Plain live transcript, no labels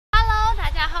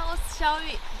小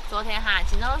雨。昨天哈，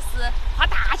金老师花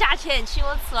大价钱请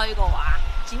我吃了一个蛙，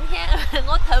今天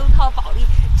我投桃报李，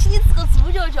请你吃个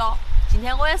猪脚脚。今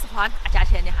天我也是花大价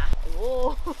钱的哈。哎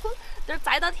呦，这儿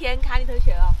栽到田坎里头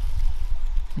去了。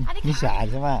啊，你下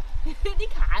去嘛！你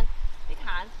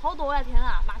看，好多呀！天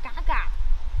啊，麻嘎嘎！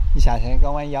你下去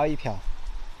跟我要一票。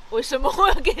为什么我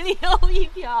要给你要一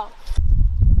票？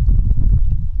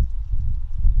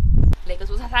那个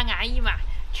猪叉叉安逸嘛，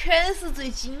全是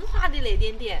最精华的那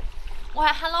点点。我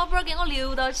还喊老板给我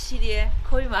留到起的，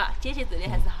可以吗？姐姐对你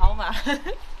还是好嘛。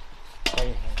可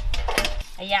以。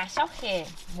哎呀，小黑，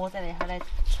莫在那哈来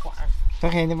串。小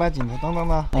黑，你把镜头挡挡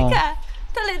了。你看，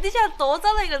他那底下多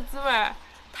长了一个指纹儿，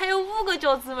他有5个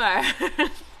脚趾纹儿。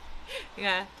你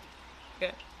看，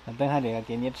那等下这个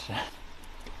给你吃。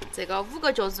这个5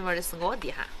个脚趾纹的是我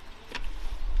的哈。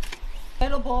来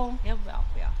了不？也不要，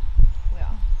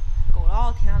够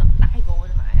了！天啊，那么大一个，我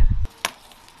的妈呀！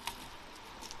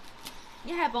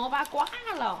你还帮我把它刮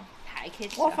了，太客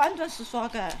气了。我反正是耍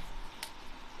个。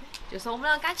就是我们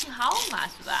俩感情好嘛，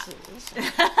是吧？是。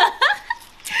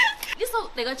你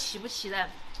说那个气不气人？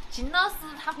金老师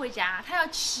他回家他要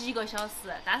7个小时，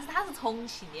但是他是重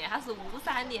庆的，他是巫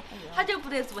山的，他就不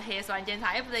得做核酸检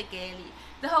查，也不得隔离。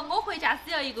然后我回家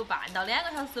只要1个半到2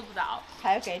个小时不到，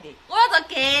还要隔离。我要做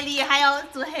隔离，还要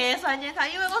做核酸检查，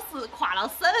因为我是跨了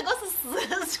省，我是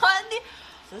四川的。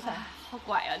是噻。好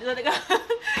怪啊！你说那个。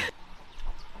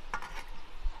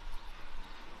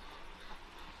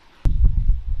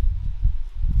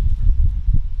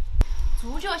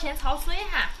猪脚先焯水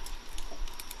哈。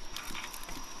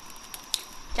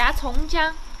加葱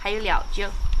姜，还有料酒，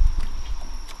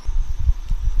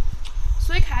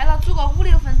水开了，煮个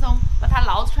5-6分钟，把它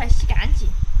捞出来洗干净。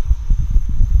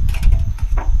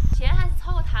先还是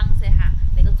炒个糖色哈，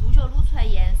那个猪脚卤出来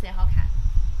颜色好看。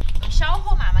用小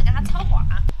火慢慢给它炒化。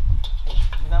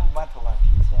你咋不把头发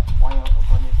披起？网友都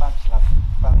说你把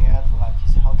那个头发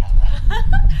披起好看了。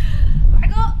那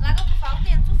个不方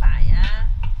便煮饭呀，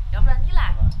要不然你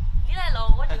来了，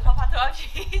我就好把头发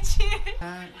披起。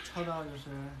炒到就是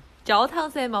焦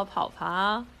糖色冒泡泡。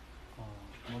哦，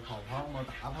冒泡泡，冒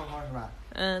大泡泡是吧？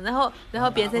嗯，然后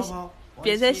变成小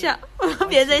变成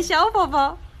小泡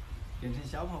泡。变成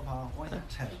小泡泡往下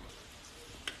沉。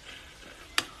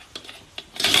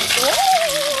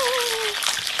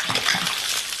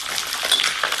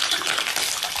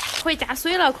可以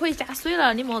加水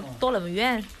了，你莫躲那么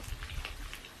远。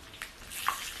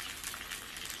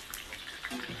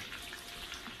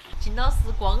金老师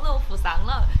光荣负伤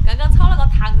了，刚刚炒了个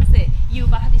糖色，油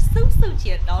把他的手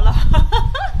溅到了。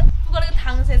不过那个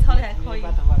糖色炒的还可以。你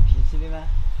把头发披起的吗？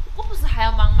我不是还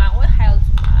要忙吗？我还要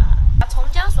做啊。把葱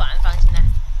姜蒜放进来，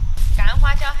干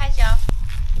花椒、海椒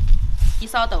，1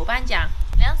勺豆瓣酱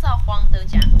，2勺黄豆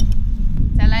酱，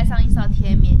再来上1勺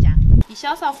甜面酱，1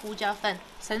小勺胡椒粉，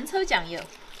生抽酱油，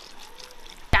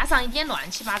加上一点乱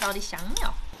七八糟的香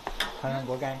料。烤上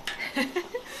锅盖。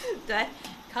对，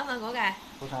烤上锅盖。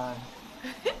涂上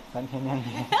3天2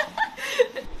夜。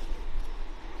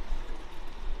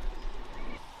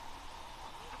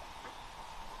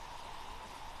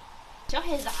小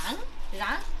黑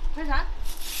让，快让，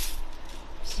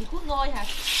屁股挪一下。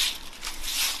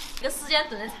这个时间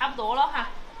炖的差不多了哈。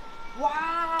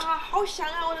哇，好香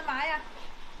啊！我的妈呀！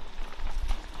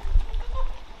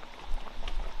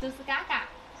都是嘎嘎，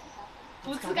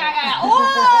不吃嘎嘎呀！哇！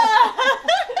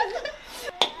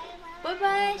拜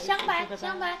拜，香拜。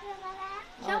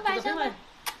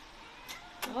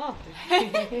哦。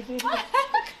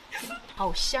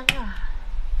好香啊！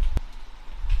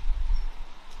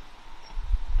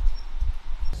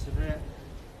是不是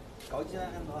高级了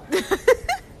很多？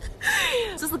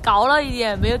只是高了一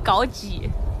点，没有高级。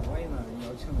我也能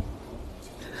要求那么高。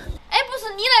哎，不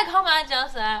是你来烤吗，金老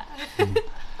师？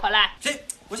快来！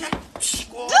我先去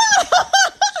过。我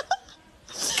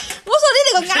说你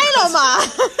那个矮了嘛，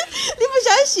你不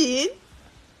相信？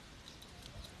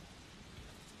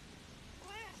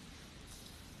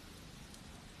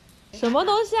什么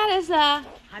东西啊？那是？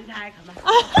咸菜看嘛。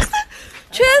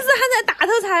全是咸菜大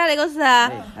头菜啊，那个是。啊，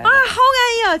好安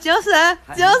逸哦，金老师，你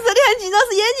看金老师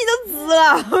眼睛都直了。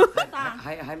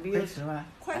还没有吃吗？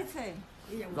可以吃。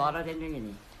拿了点点给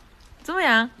你。怎么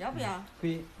样？要不要？可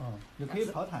以，又可以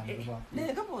泡汤，对不？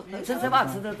那个不，吃吧，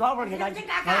吃的多会儿去难起。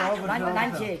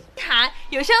看，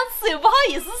又想吃又不好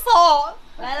意思说。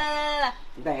来。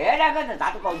那2个人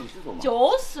咋都不好意思说嘛。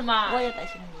就是嘛。我也担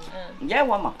心你。演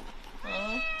完嘛。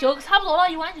就差不多了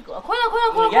，1碗就够了。可以了。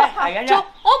就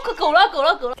可够了。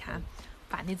看，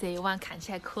拌的这一碗看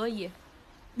起来可以。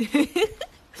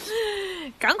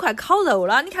刚快烤肉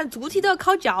了，你看猪蹄都要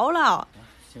烤焦了。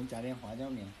先加点花椒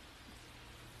面。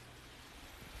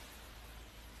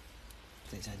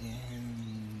再加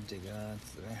点这个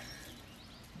孜然，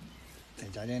再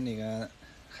加点那个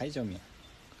海椒面。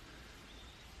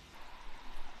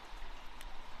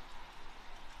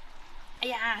哎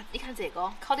呀，你看这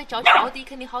个烤得焦焦的，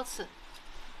肯定好吃。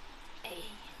哎，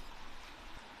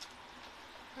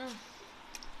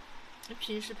你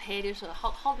平时拍的时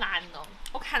候好难哦，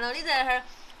我看到你在那儿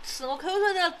吃，我口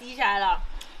水都要滴下来了。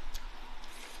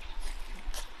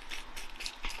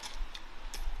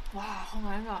哇，好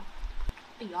安啊！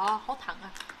哎呀，好烫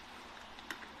啊！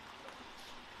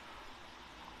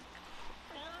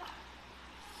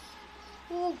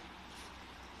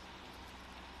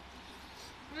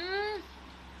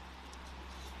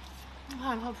你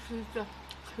看它皮子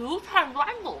Q 弹软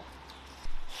糯。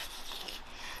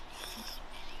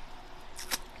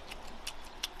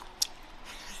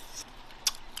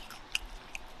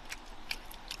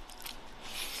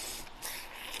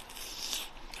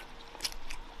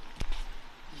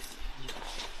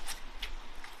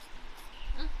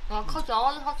烤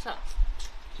焦的好吃。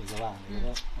这个吧，那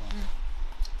个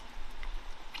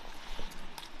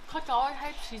烤焦的它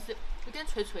的皮子有点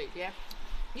脆脆的，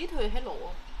里头又很糯，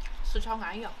吃起来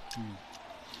安逸。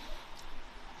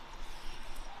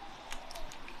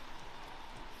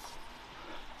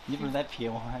你不是在拍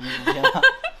我吗？你不拍吗？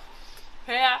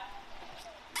拍呀，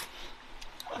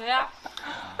拍呀，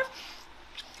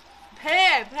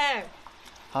拍。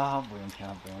好，不用拍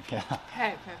了，不用拍了。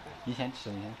拍。你先吃，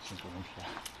不用拍。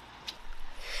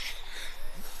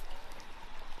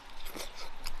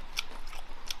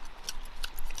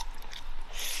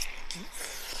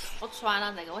我吃完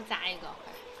了，再给我加一个。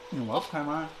那么快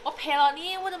吗？我拍了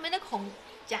你，我都没得空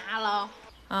加了。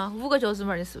5个脚趾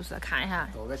门的是不是？看一下。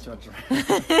多个脚趾门。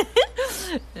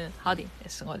好的，这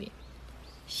是我的，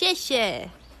谢谢。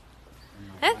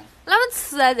哎，啷么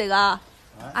吃啊这个？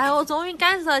哎呦，我终于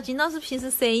感受到金老师平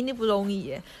时摄影的不容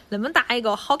易，那么大一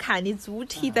个好看的猪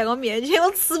蹄在我面前，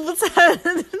我吃不成。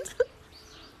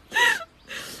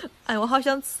哎，我好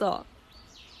想吃哦。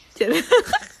真的。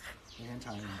你先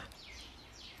尝一下。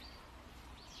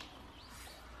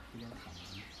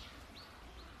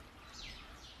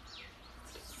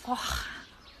哇，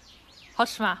好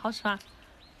吃吗？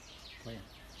可以。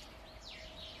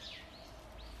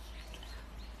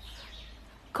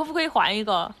可不可以换一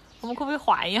个？我们可不可以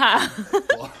换一下？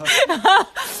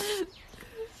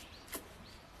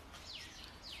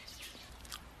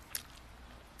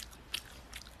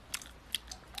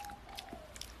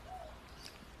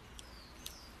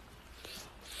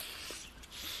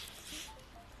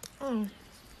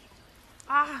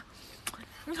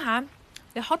你看，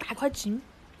这好大块筋，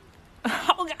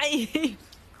好安逸。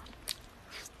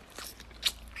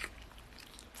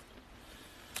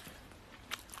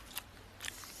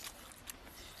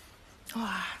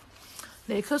哇，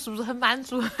那口是不是很满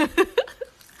足？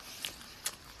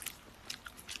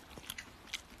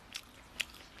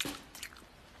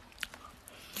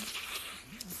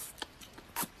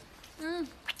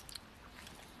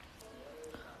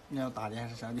你要大点还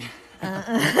是小点？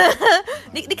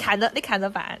你看着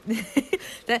办。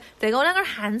对，这个我两个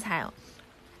咸菜哦。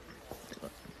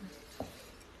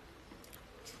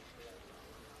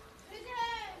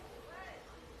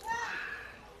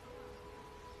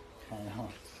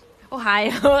我还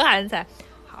有咸菜，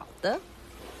好的。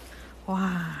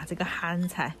哇，这个咸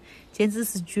菜简直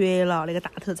是绝了！那个大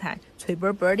头菜脆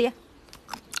嘣嘣的，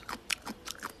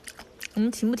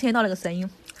听不听到那个声音？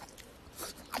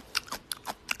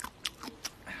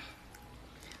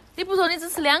你不说你只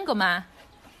吃2个吗？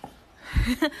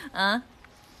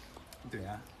对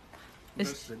啊，这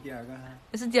是第2个。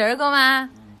这是第2个吗？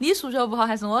你数学不好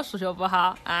还是我数学不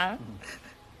好啊？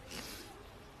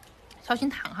小心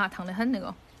烫哈，烫得很那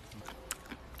个。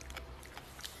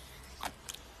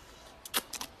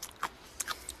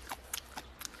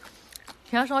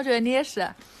听老师，我觉得你也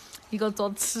是一个做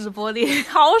吃播的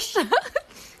好事。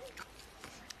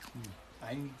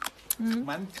哎，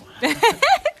满足。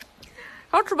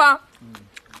好吃吧？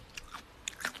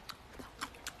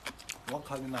我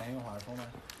靠，你那还有话说吗？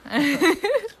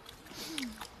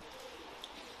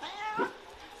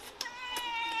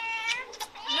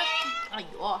哎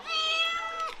呦！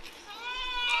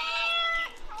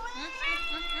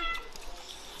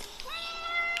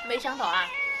没想到啊，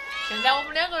现在我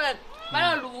们2个人买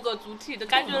了6个猪蹄，都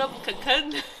感觉到不肯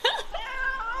啃。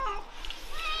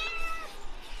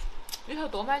以后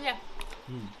多买点。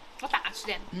我大吃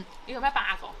点。以后买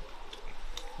8个。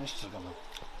买10个嘛。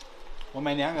我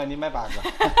买2个，你买8个。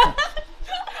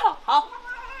好。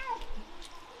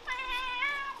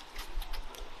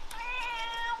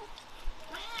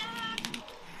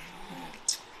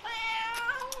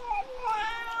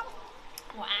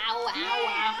哇！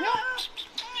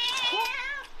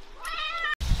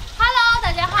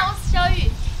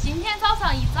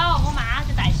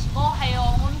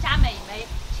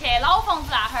老房子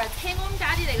那哈儿扯我们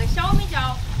家的那个小米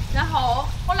椒，然后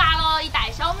我拿了一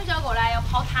袋小米椒过来要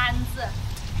泡坛子。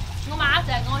我妈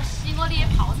在给我洗我的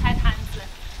泡菜坛子，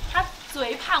她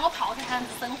最怕我泡菜坛子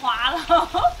生花了，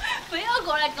非要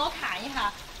过来给我看一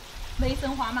下。没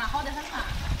生花嘛，好得很嘛。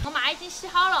我妈已经洗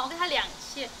好了，我给她晾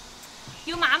起。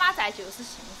有妈妈在就是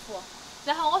幸福。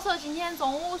然后我说今天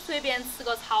中午随便吃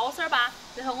个超市吧，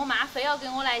然后我妈非要给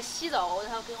我来洗肉，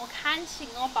然后给我砍起，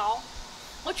给我包。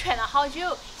我劝了好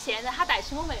久，现在她带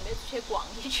起我妹妹出去逛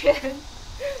一圈。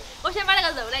我先把那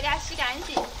个肉来给她洗干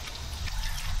净。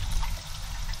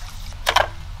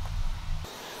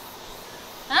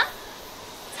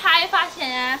才发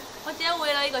现我今天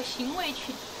围了一个新围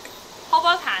裙，好不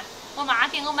好看？我妈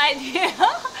给我买的，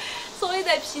所以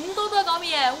在拼多多高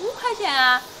面5块钱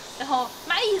啊，然后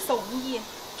买1送1，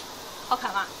好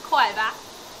看吗？可爱吧？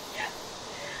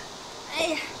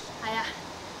哎呀，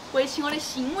围起我的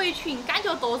新围裙，感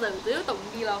觉剁肉都有动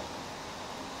力了。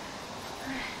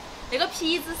哎，那个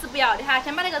皮子是不要的哈，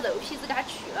先把那个肉皮子给它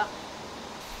去了。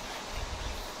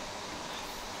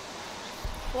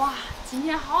哇，今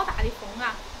天好大的风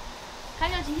啊！感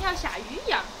觉今天要下雨一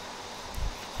样。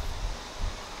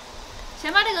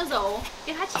先把那个肉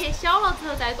给它切小了之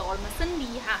后再剁，那么省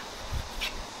力哈。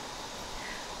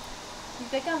你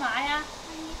在干嘛呀？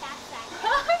给你打伞。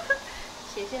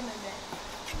谢谢妹妹。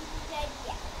再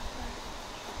见。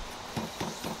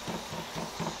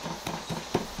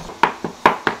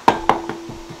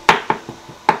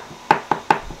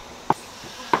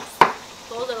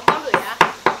剁肉好累啊！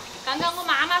刚刚我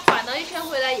妈妈转了一圈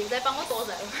回来，又在帮我剁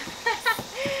肉。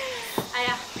哎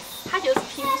呀，她就是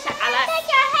停不下来。小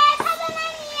黑，它在哪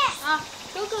里？啊，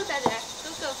狗狗在这儿，狗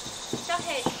狗，小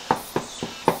黑。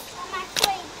妈妈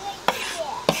做一个鱼。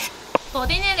剁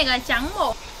点点那个姜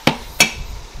末。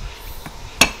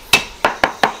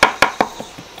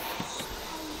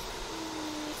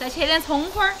再切点葱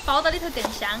花儿，包到里头更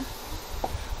香。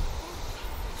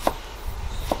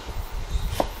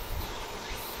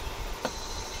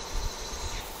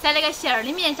在那个馅儿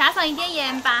里面加上一点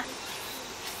盐巴，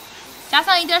加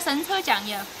上一点生抽酱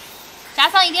油，加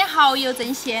上一点蚝油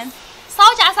增鲜，少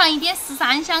加上一点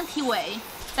13香提味，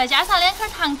再加上2颗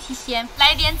糖提鲜，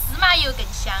来点芝麻油更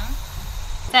香，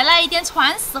再来一点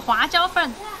川式花椒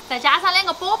粉，再加上2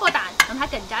个饽饽蛋，让它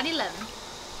更加的嫩。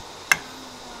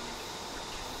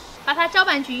把它搅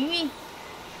拌均匀。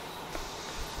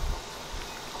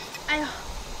哎呀，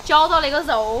搅到那个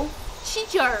肉起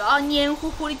劲儿了，黏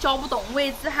糊糊的嚼不动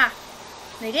为止哈，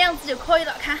那个样子就可以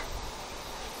了，看，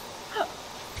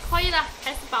可以了，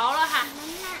开始包了哈。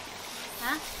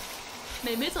啊，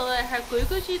妹妹坐在那儿规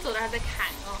规矩矩坐在那儿在看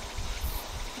哦。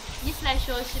你是来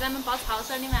学习他们包超市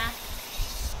的吗？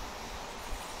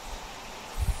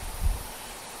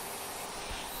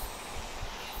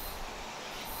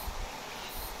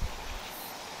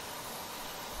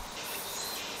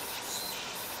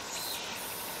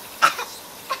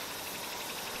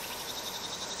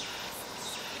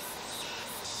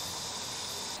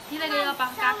你那个要把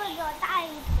它稍微给我大一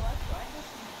坨坨就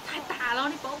行。太大了，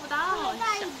你包不到。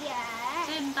大一点。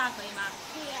这么大可以吗？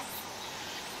对。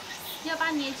你要把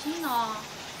它捏紧哦，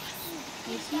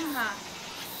捏紧哈。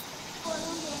我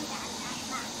弄点嘎嘎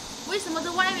吧。为什么这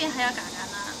外面还要嘎嘎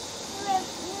呢？因为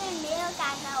没有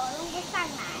嘎嘎，我弄不上来。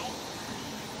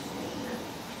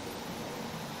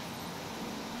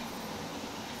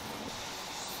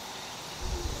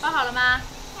包好了吗？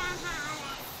包好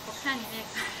了。我看你那个。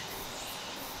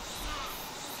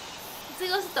这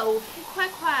个是豆腐块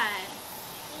块。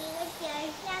一个就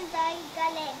像的一个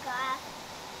那个。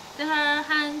等会儿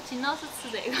喊金老师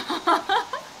吃这个。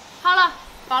好了，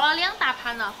包了2大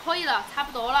盘了，可以了，差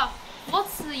不多了。我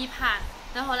吃1盘，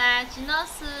然后呢，金老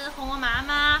师和我妈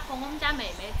妈和我们家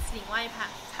妹妹吃另外1盘，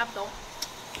差不多。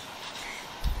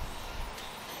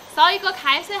烧一个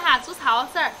开水哈，煮超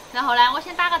市儿。然后呢，我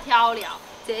先打个调料。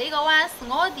这一个碗是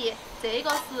我的，这一个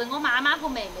是我妈妈和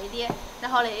妹妹的，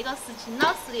然后那个是金老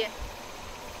师的。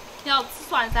你要吃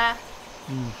蒜噻。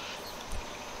嗯。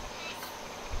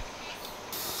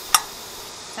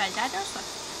再加点蒜，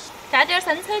加点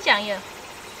生抽酱油，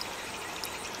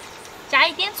加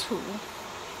一点醋，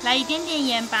来一点点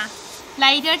盐巴，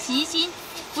来一点鸡精，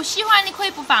不喜欢的可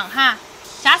以不放哈。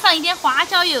加上一点花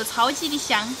椒油，超级的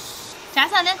香。加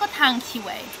上2颗糖提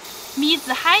味，秘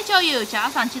制海椒油加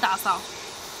上几大勺，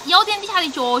咬点底下的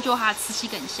角角哈，吃起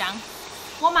更香。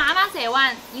我妈妈这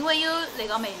碗因为有那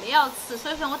个妹妹要吃，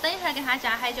所以说我等一会儿给她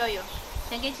加海椒油，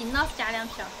先给金老师加2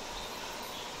瓢。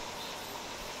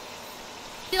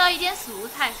洗了一点素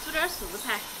菜，煮点素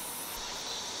菜。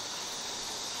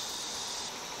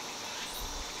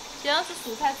金老师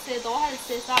素菜吃得多还是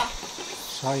吃得少？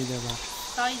少一点吧。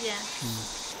少一点。嗯。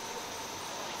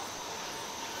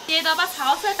接着把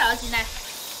焯水倒进来，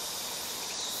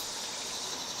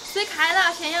水开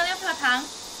了，先舀2瓢汤。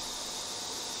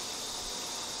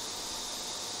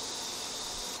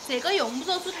这个用不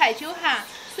着煮太久哈，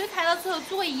水开了之后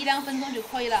煮个1-2分钟就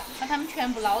可以了，把它们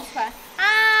全部捞出来。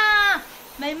啊，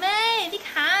妹妹，你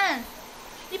看，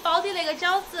你包的那个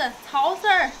饺子超丝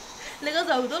儿，那个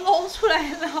肉都露出来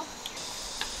了。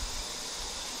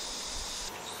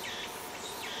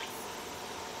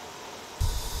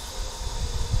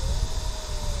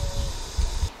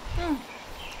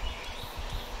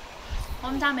我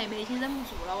们家妹妹已经忍不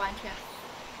住了，完全。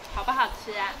好不好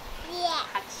吃啊？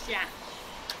好吃啊！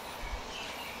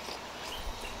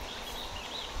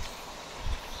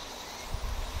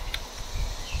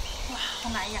哇，好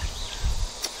安逸啊！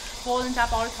活人家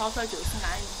包的抄手就是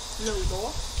安逸，肉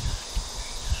多。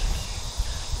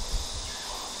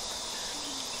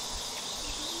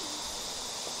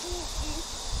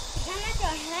妈妈小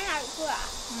黑哪去了？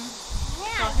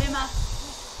小黑吗？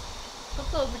都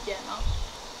走不见了。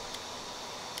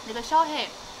那个小黑，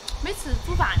每次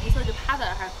煮饭的时候就趴在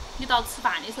那儿，一到吃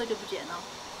饭的时候就不见了。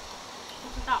不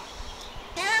知道。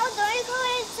妈妈，我终于可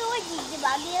以吃我自己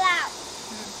包的了。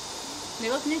那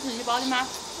个是你自己包的吗？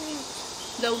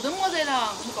肉都没得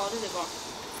了，你包的这个。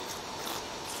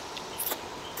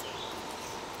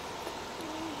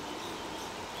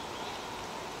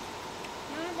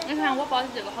你看我包的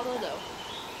这个好多肉。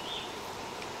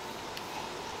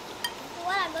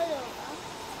我那个肉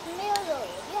没有肉，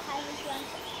你还是喜欢吃。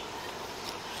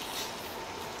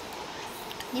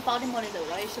你包的没得肉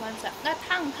了也喜欢吃，那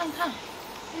烫。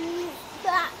对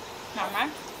啊。慢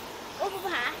慢。我不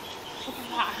怕。我不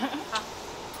怕。好。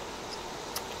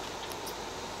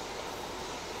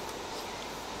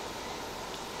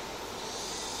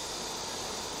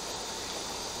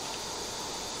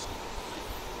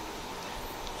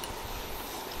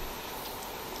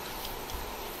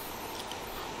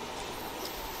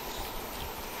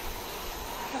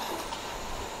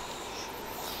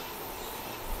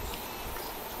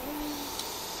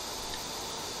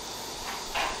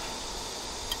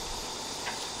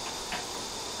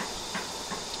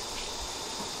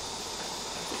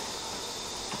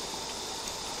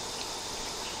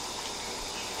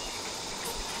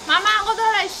妈妈，我都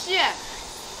要来洗。哎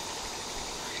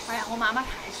呀，我妈妈太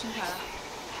勤快了，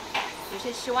又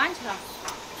去洗碗去了。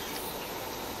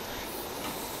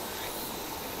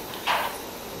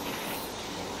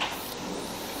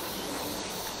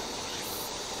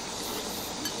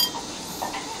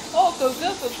哦，狗狗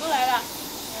来了。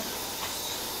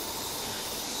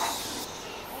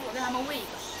我给他们喂一个。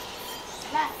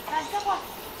来，小伙。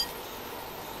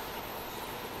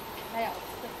来要吃。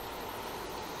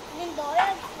你都要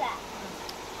吃。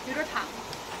有点烫，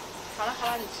好了，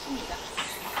就吃你的。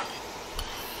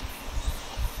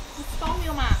你吃饱没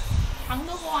有嘛？汤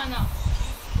都喝完了。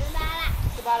吃饱了。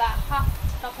吃饱了，好，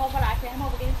到婆婆那去，我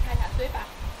不给你擦一下水吧。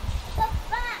爸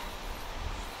爸。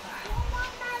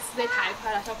吃得太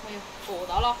快了，小朋友，饿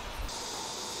到了。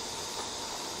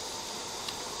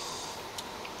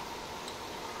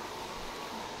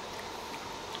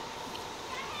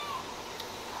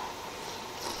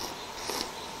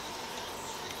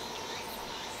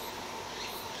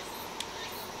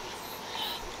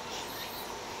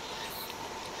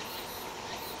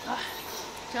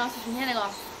主要是今天那个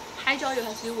海椒油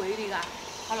还是有威力嘎，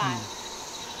好辣。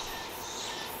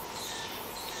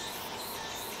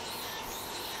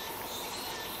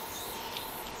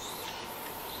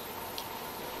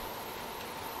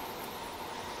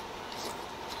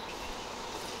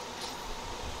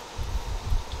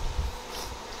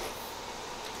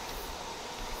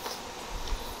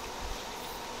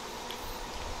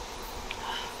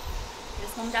这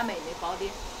是我们家妹妹包的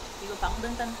一个方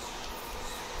墩墩。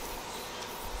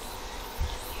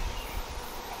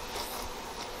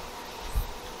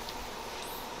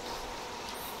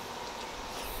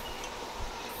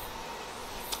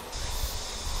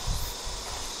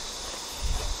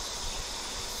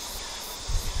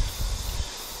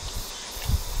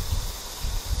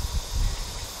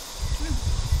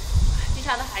底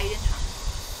下头还有点烫，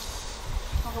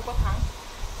我喝锅汤。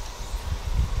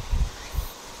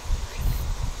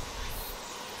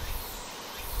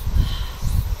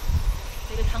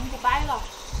这个汤不摆了。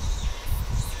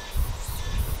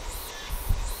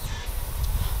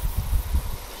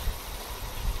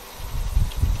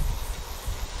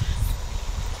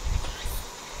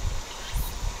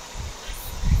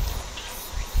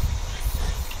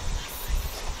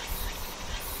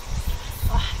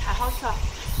哇，太好吃了！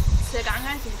吃得干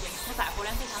干净净，我再喝2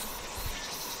口汤。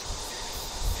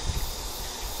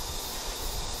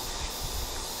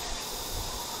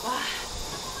哇，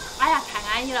哎呀，太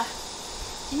安逸了！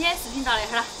今天视频到这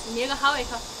儿了，祝你有个好胃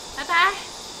口，拜拜。